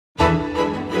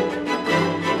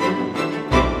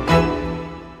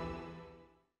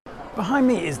Behind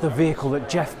me is the vehicle that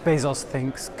Jeff Bezos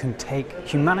thinks can take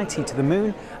humanity to the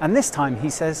moon, and this time he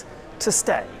says to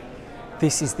stay.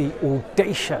 This is the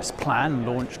audacious plan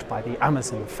launched by the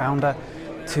Amazon founder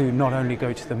to not only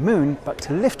go to the moon, but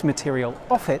to lift material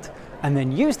off it and then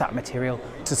use that material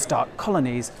to start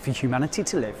colonies for humanity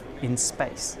to live in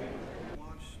space.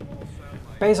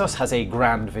 Bezos has a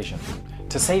grand vision.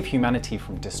 To save humanity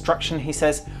from destruction, he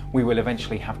says, we will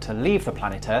eventually have to leave the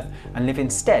planet Earth and live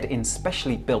instead in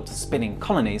specially built spinning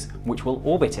colonies which will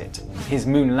orbit it. His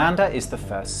moon lander is the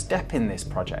first step in this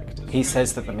project. He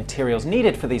says that the materials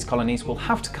needed for these colonies will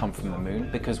have to come from the moon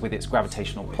because with its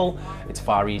gravitational pull, it's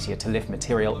far easier to lift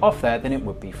material off there than it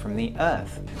would be from the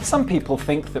Earth. Some people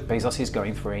think that Bezos is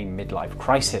going through a midlife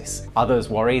crisis. Others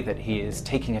worry that he is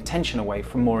taking attention away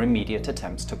from more immediate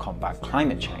attempts to combat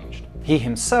climate change. He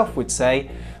himself would say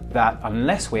that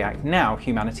unless we act now,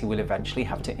 humanity will eventually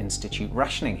have to institute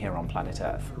rationing here on planet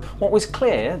Earth. What was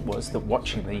clear was that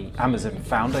watching the Amazon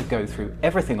founder go through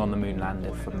everything on the moon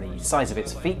lander, from the size of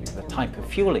its feet to the type of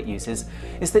fuel it uses,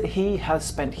 is that he has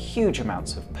spent huge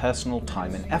amounts of personal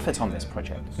time and effort on this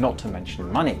project, not to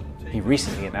mention money. He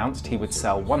recently announced he would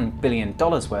sell $1 billion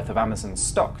worth of Amazon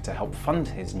stock to help fund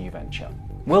his new venture.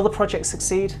 Will the project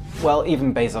succeed? Well,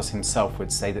 even Bezos himself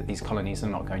would say that these colonies are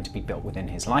not going to be built within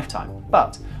his lifetime.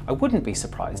 But I wouldn't be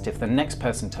surprised if the next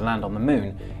person to land on the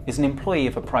moon is an employee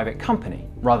of a private company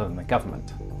rather than the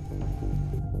government.